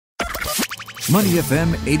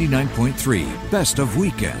MoneyFM 89.3, best of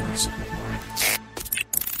weekends.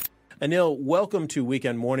 Anil, welcome to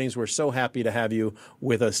Weekend Mornings. We're so happy to have you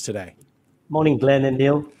with us today. Morning, Glenn and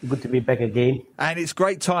Neil. Good to be back again. And it's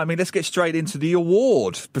great timing. Let's get straight into the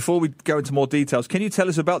award. Before we go into more details, can you tell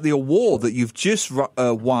us about the award that you've just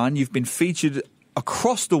won? You've been featured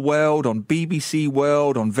across the world on BBC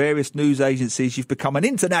World, on various news agencies. You've become an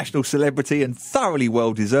international celebrity and thoroughly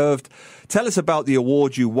well-deserved. Tell us about the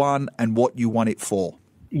award you won and what you won it for.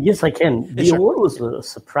 Yes, I can. The award was a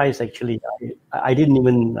surprise, actually. I didn't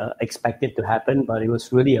even expect it to happen, but it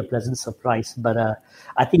was really a pleasant surprise. But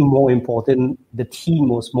I think more important, the team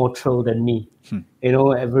was more thrilled than me. You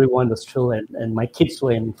know, everyone was thrilled, and my kids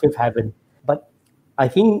were in fifth heaven. But I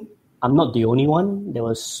think I'm not the only one. There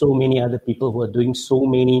were so many other people who are doing so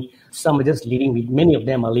many. Some are just leading with, many of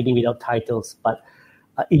them are leading without titles. But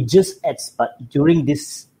it just adds. But during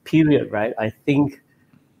this period, right, I think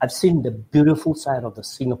I've seen the beautiful side of the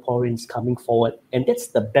Singaporeans coming forward. And that's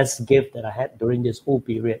the best gift that I had during this whole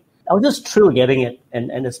period. I was just thrilled getting it.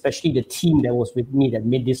 And especially the team that was with me that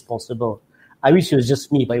made this possible. I wish it was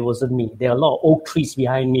just me, but it wasn't me. There are a lot of oak trees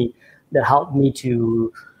behind me that helped me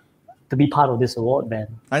to be part of this award, man.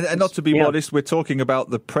 And not to be modest, we're talking about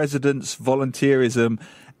the President's Volunteerism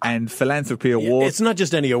and Philanthropy Award. It's not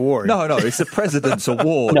just any award. No, it's the President's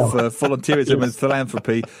Award for Volunteerism and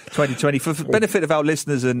Philanthropy 2020. For the benefit of our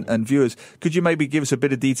listeners and viewers, could you maybe give us a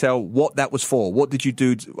bit of detail what that was for? What did you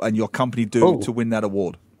do and your company do to win that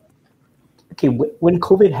award? Okay, when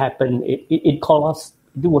COVID happened, it caught us,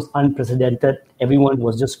 it was unprecedented. Everyone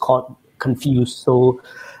was just caught confused. So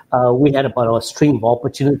we had about a string of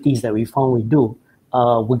opportunities that we found we do.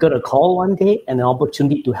 We got a call one day and an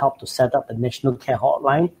opportunity to help to set up a national care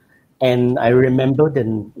hotline. And I remember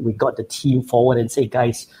then we got the team forward and say,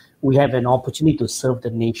 guys, we have an opportunity to serve the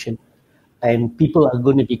nation. And people are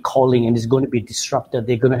going to be calling and it's going to be disrupted.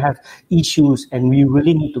 They're going to have issues and we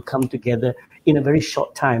really need to come together in a very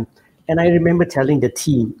short time. And I remember telling the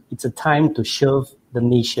team, it's a time to serve the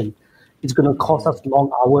nation. It's going to cost us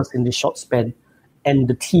long hours in the short span. And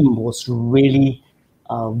the team was really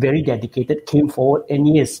very dedicated, came forward. And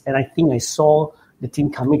yes, and I think I saw the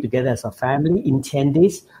team coming together as a family in 10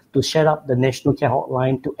 days to set up the National Care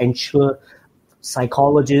Hotline to ensure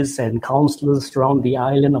psychologists and counselors around the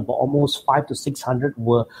island, about almost 500 to 600,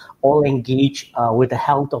 were all engaged with the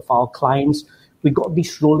health of our clients. We got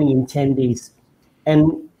this rolling in 10 days.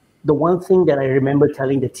 And the one thing that I remember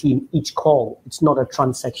telling the team, each call, it's not a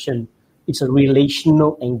transaction. It's a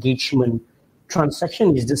relational engagement.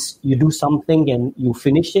 Transaction is just you do something and you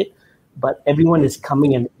finish it, but everyone is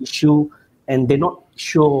coming an issue and they're not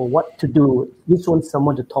sure what to do. This wants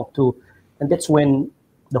someone to talk to. And that's when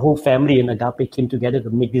the whole family in Agape came together to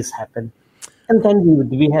make this happen. And then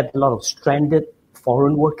we had a lot of stranded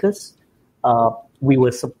foreign workers. We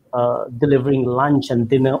were delivering lunch and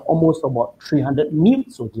dinner, almost about 300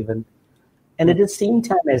 meals were given. And at the same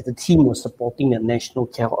time as the team was supporting the National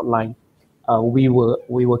Care Hotline, we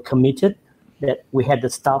were committed that we had the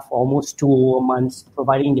staff for almost 2 months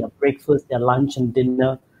providing their breakfast, their lunch and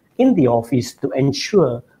dinner in the office to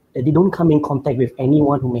ensure that they don't come in contact with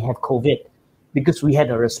anyone who may have COVID, because we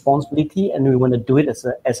had a responsibility and we want to do it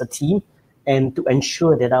as a team and to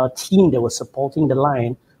ensure that our team that was supporting the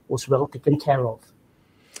line was well taken care of.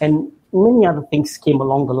 And many other things came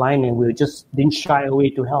along the line and we just didn't shy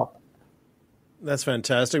away to help. That's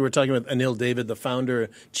fantastic. We're talking with Anil David, the founder,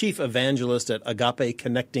 chief evangelist at Agape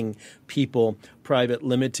Connecting People Private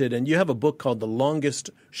Limited. And you have a book called The Longest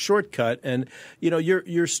Shortcut. And, you know,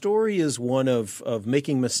 your story is one of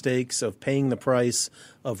making mistakes, of paying the price,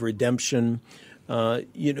 of redemption.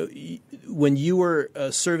 When you were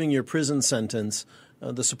serving your prison sentence,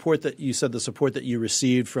 the support that you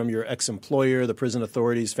received from your ex-employer, the prison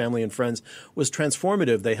authorities, family and friends was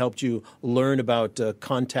transformative. They helped you learn about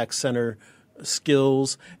contact center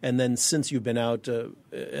skills. And then since you've been out,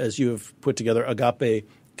 as you have put together Agape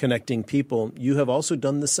Connecting People, you have also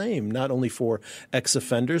done the same, not only for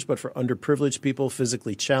ex-offenders, but for underprivileged people,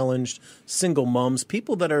 physically challenged, single moms,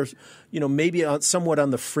 people that are, maybe somewhat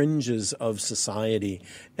on the fringes of society.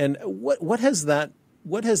 And what has that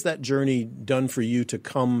journey done for you to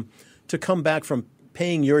come back from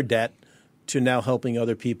paying your debt to now helping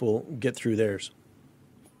other people get through theirs?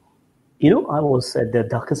 I was at the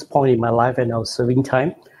darkest point in my life and I was serving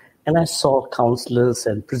time, and I saw counselors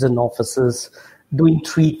and prison officers doing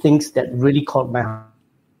 3 things that really caught my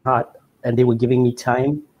heart, and they were giving me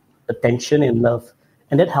time, attention, and love,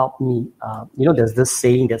 and that helped me. There's this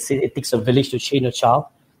saying that says it takes a village to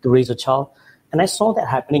raise a child, and I saw that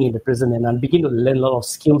happening in the prison, and I began to learn a lot of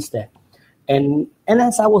skills there. And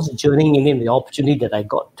as I was journeying in the opportunity that I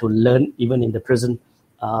got to learn even in the prison,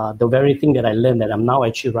 the very thing that I learned, that I'm now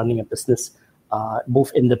actually running a business,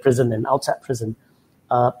 both in the prison and outside prison,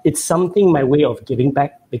 it's something, my way of giving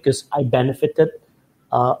back, because I benefited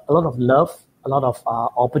a lot of love, a lot of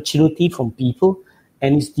opportunity from people,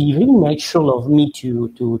 and it's very natural of me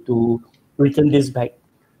to return this back.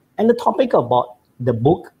 And the topic about the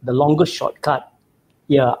book, The Longest Shortcut,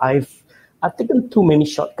 yeah, I've taken too many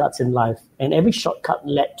shortcuts in life, and every shortcut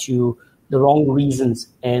led to the wrong reasons,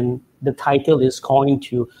 and the title is going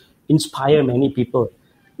to inspire many people.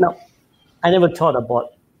 Now, I never thought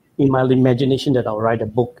about in my imagination that I'll write a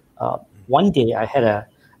book. One day I had a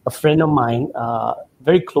friend of mine,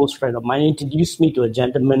 very close friend of mine, introduced me to a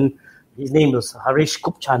gentleman. His name was Harish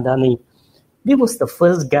Kupchandani. He was the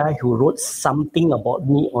first guy who wrote something about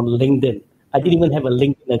me on LinkedIn. I didn't even have a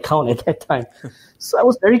LinkedIn account at that time. So I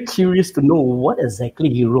was very curious to know what exactly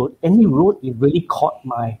he wrote. And he wrote, it really caught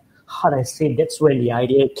my heart. I said, that's when the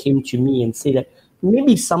idea came to me, and say that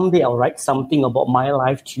maybe someday I'll write something about my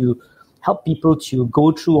life to help people to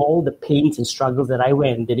go through all the pains and struggles that I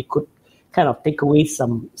went, that it could kind of take away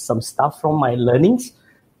some stuff from my learnings.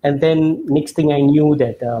 And then next thing I knew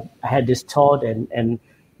that I had this thought, and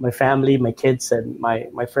my family, my kids, and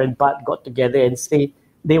my friend Bart got together and say,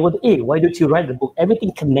 they would, hey, why don't you write the book?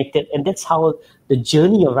 Everything connected. And that's how the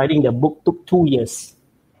journey of writing the book took 2 years.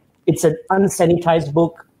 It's an unsanitized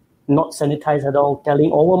book, not sanitized at all,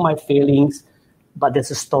 telling all of my failings, but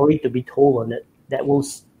there's a story to be told on it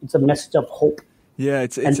it's a message of hope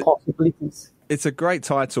and possibilities. It's a great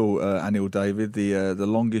title, Anil David, the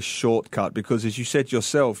longest shortcut, because as you said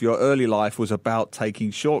yourself, your early life was about taking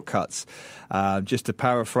shortcuts. Just to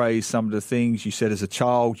paraphrase some of the things you said, as a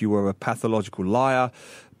child, you were a pathological liar.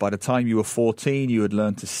 By the time you were 14, you had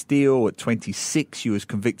learned to steal. At 26, you was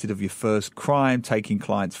convicted of your first crime, taking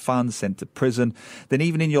clients' funds, sent to prison. Then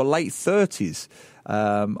even in your late 30s,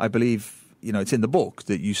 I believe, it's in the book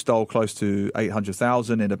that you stole close to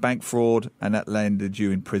 $800,000 in a bank fraud, and that landed you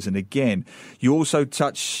in prison again. You also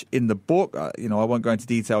touch in the book, I won't go into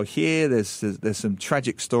detail here. There's some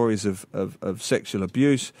tragic stories of sexual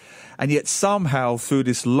abuse, and yet somehow through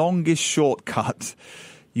this longest shortcut,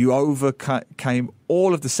 you overcame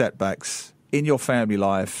all of the setbacks in your family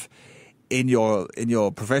life, in your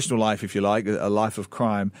professional life, if you like, a life of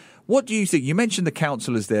crime. What do you think? You mentioned the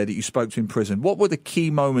counsellors there that you spoke to in prison. What were the key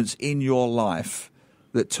moments in your life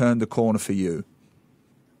that turned the corner for you?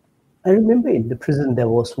 I remember in the prison there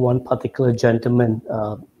was one particular gentleman.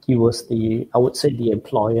 He was the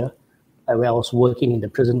employer, where I was working in the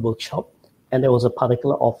prison workshop, and there was a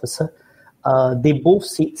particular officer. They both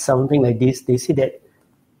said something like this. They said that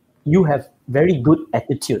you have very good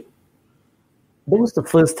attitude. That was the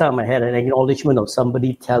first time I had an acknowledgement of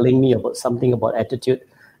somebody telling me about something about attitude.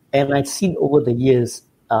 And I've seen over the years,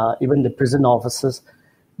 even the prison officers,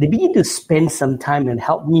 they begin to spend some time and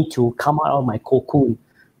help me to come out of my cocoon,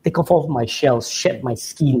 take off all my shells, shed my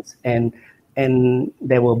skins. And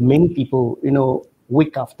there were many people,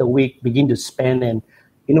 week after week, begin to spend and,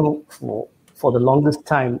 for the longest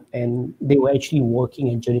time. And they were actually working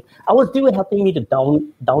and journeying. They were helping me to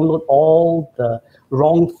download all the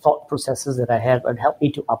wrong thought processes that I had and help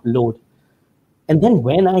me to upload. And then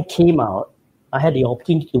when I came out, I had the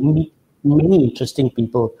opportunity to meet many interesting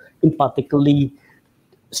people, in particularly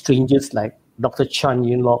strangers like Dr. Chan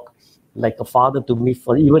Yun-Lok, like a father to me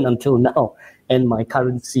for even until now, and my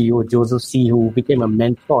current CEO, Joseph C., who became a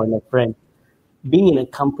mentor and a friend. Being in a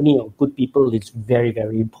company of good people is very,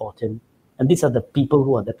 very important. And these are the people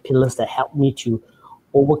who are the pillars that help me to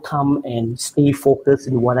overcome and stay focused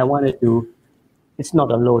in what I want to do. It's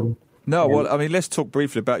not alone. No, well, I mean, let's talk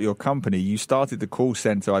briefly about your company. You started the call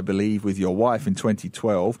center, I believe, with your wife in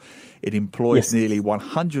 2012. It employs nearly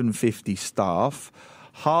 150 staff,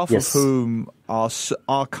 half of whom are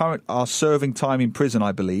serving time in prison,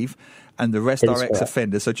 I believe, and the rest are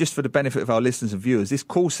ex-offenders. So just for the benefit of our listeners and viewers, this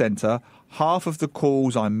call center, half of the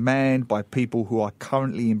calls are manned by people who are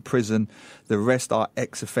currently in prison. The rest are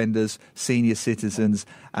ex-offenders, senior citizens,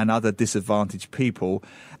 and other disadvantaged people.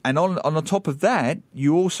 And on top of that,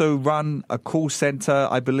 you also run a call center,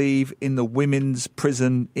 I believe, in the women's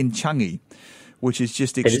prison in Changi, which is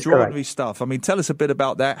just extraordinary stuff. I mean, tell us a bit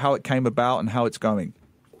about that, how it came about and how it's going.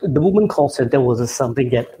 The women call center was something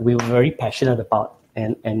that we were very passionate about.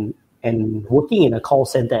 And working in a call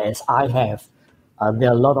center as I have, there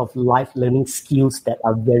are a lot of life learning skills that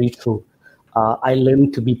are very true. I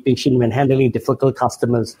learned to be patient when handling difficult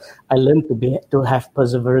customers. I learned to have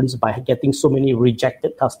perseverance by getting so many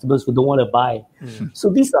rejected customers who don't want to buy. Mm-hmm. So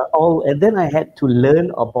these are all, and then I had to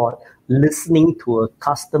learn about listening to a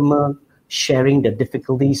customer, sharing the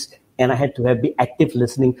difficulties, and I had to be active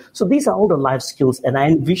listening. So these are all the life skills, and I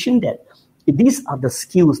envision that these are the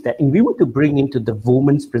skills that if we were to bring into the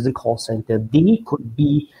Women's Prison Call Center, they could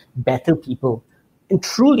be better people. And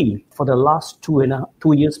truly, for the last 2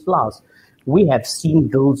 years plus, we have seen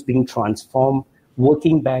girls being transformed,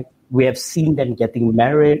 working back. We have seen them getting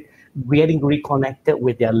married, getting reconnected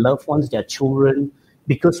with their loved ones, their children,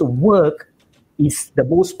 because work is the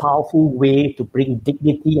most powerful way to bring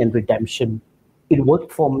dignity and redemption. It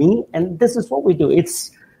worked for me, and this is what we do.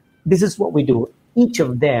 This is what we do. Each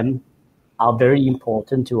of them are very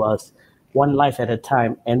important to us, one life at a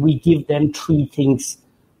time, and we give them three things: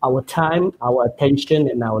 our time, our attention,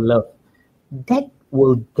 and our love. That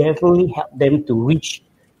will definitely help them to reach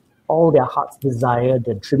all their heart's desire,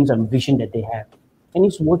 the dreams and vision that they have. And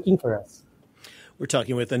it's working for us. We're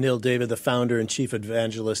talking with Anil David, the founder and chief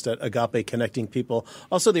evangelist at Agape, Connecting People,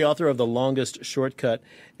 also the author of The Longest Shortcut.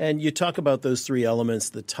 And you talk about those three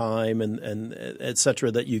elements, the time and et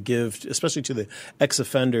cetera, that you give, especially to the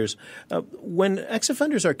ex-offenders. When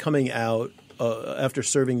ex-offenders are coming out after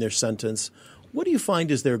serving their sentence, what do you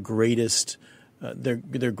find is their greatest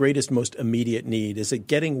most immediate need? Is it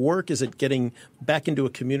getting work? Is it getting back into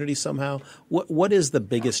a community somehow? What is the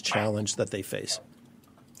biggest challenge that they face?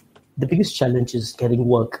 The biggest challenge is getting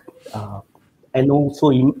work, and also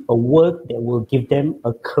a work that will give them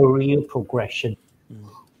a career progression.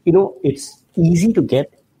 It's easy to get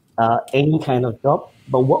any kind of job,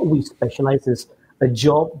 but what we specialize is a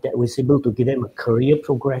job that was able to give them a career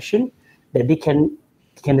progression, that they can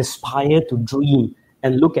aspire to dream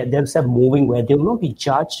and look at themselves moving, where they will not be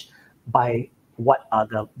judged by what are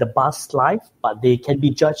the past life, but they can be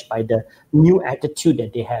judged by the new attitude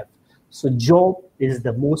that they have. So job is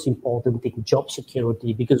the most important thing, job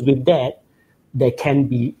security, because with that, there can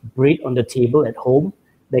be bread on the table at home.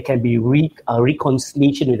 There can be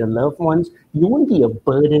reconciliation with the loved ones. You won't be a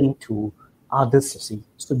burden to others, you see.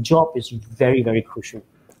 So job is very, very crucial.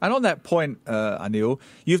 And on that point, Anil,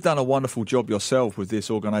 you've done a wonderful job yourself with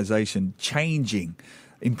this organisation,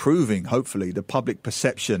 improving, hopefully, the public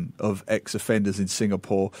perception of ex-offenders in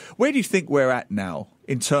Singapore. Where do you think we're at now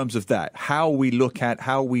in terms of that? How we look at,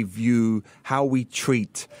 how we view, how we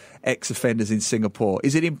treat ex-offenders in Singapore?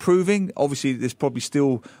 Is it improving? Obviously, there's probably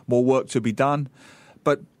still more work to be done.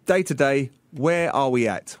 But day to day, where are we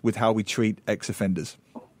at with how we treat ex-offenders?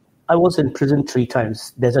 I was in prison 3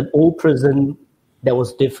 times. There's an old prison that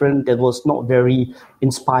was different, that was not very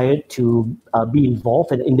inspired to be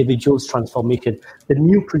involved in individuals' transformation. The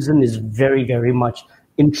new prison is very, very much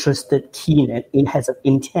interested, keen, and it has an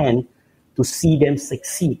intent to see them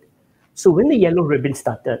succeed. So when the Yellow Ribbon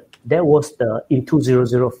started, that was in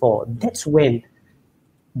 2004. That's when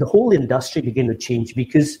the whole industry began to change,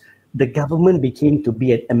 because the government became to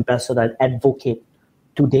be an ambassador, an advocate.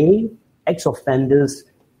 Today, ex-offenders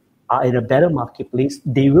are in a better marketplace.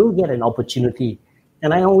 They will get an opportunity.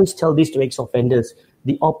 And I always tell this to ex-offenders,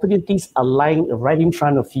 the opportunities are lying right in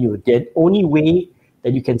front of you. The only way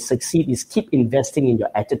that you can succeed is keep investing in your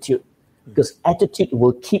attitude, because attitude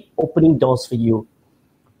will keep opening doors for you.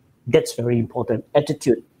 That's very important.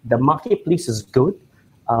 Attitude. The marketplace is good.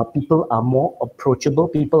 People are more approachable.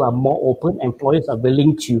 People are more open. Employers are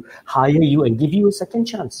willing to hire you and give you a second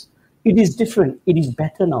chance. It is different. It is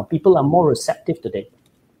better now. People are more receptive today.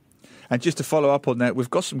 And just to follow up on that, we've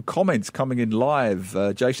got some comments coming in live.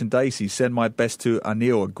 Jason Dacey, send my best to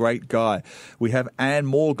Anil, a great guy. We have Anne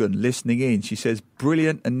Morgan listening in. She says,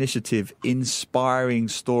 brilliant initiative, inspiring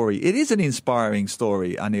story. It is an inspiring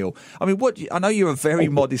story, Anil. I mean, I know you're a very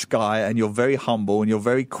modest guy and you're very humble and you're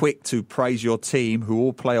very quick to praise your team, who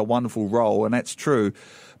all play a wonderful role, and that's true.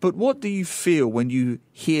 But what do you feel when you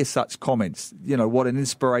hear such comments? You know, what an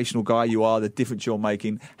inspirational guy you are, the difference you're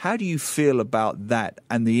making. How do you feel about that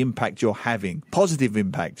and the impact you're having, positive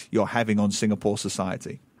impact you're having on Singapore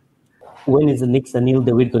society? When is the next Anil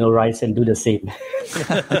David going to rise and do the same?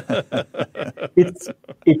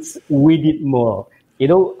 We need more.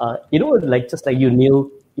 Just like you, Neil,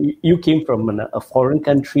 you came from a foreign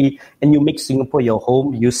country and you make Singapore your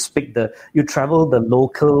home. You travel the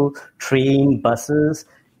local train, buses.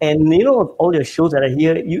 And, all your shows that are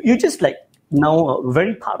here, you just now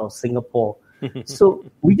very part of Singapore. So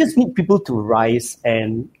we just need people to rise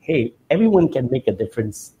and, hey, everyone can make a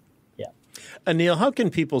difference. Yeah. Anil, how can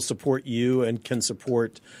people support you and can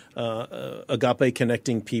support Agape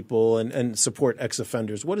Connecting People and support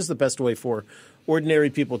ex-offenders? What is the best way for ordinary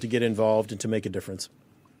people to get involved and to make a difference?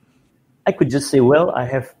 I could just say, I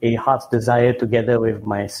have a heart's desire together with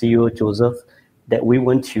my CEO, Joseph, that we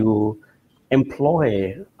want to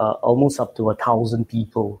employ almost up to 1,000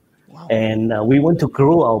 people. Wow. And we want to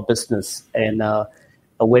grow our business. And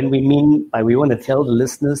when we want to tell the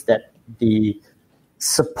listeners that the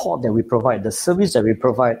support that we provide, the service that we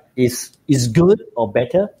provide is good or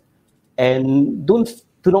better, and do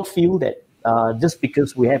not feel that just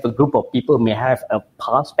because we have a group of people may have a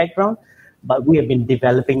past background, but we have been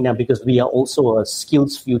developing them because we are also a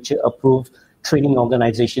skills future approved training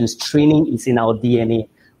organizations. Training is in our DNA.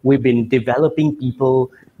 We've been developing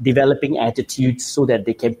people, developing attitudes so that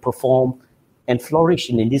they can perform and flourish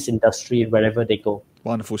in this industry wherever they go.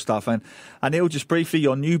 Wonderful stuff. And Anil, just briefly,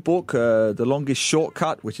 your new book, The Longest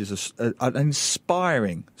Shortcut, which is an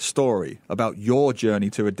inspiring story about your journey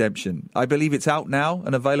to redemption. I believe it's out now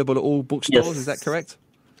and available at all bookstores. Yes. Is that correct?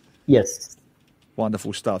 Yes.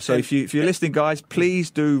 Wonderful stuff. So if you're listening, guys, please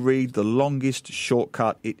do read The Longest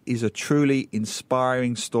Shortcut. It is a truly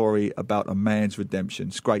inspiring story about a man's redemption.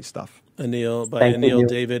 It's great stuff. Anil, by Thank Anil you.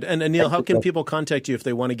 David. And Anil, how can people contact you if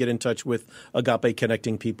they want to get in touch with Agape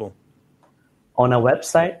Connecting People? On our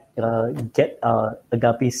website, get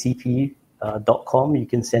agapecp.com. You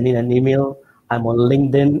can send in an email. I'm on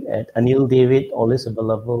LinkedIn at Anil David, always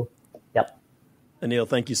available. Yep. Anil,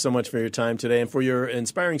 thank you so much for your time today and for your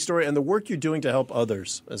inspiring story and the work you're doing to help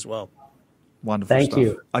others as well. Wonderful Thank stuff.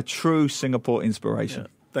 you. A true Singapore inspiration. Yeah.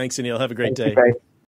 Thanks, Anil. Have a great day. Thank you, guys.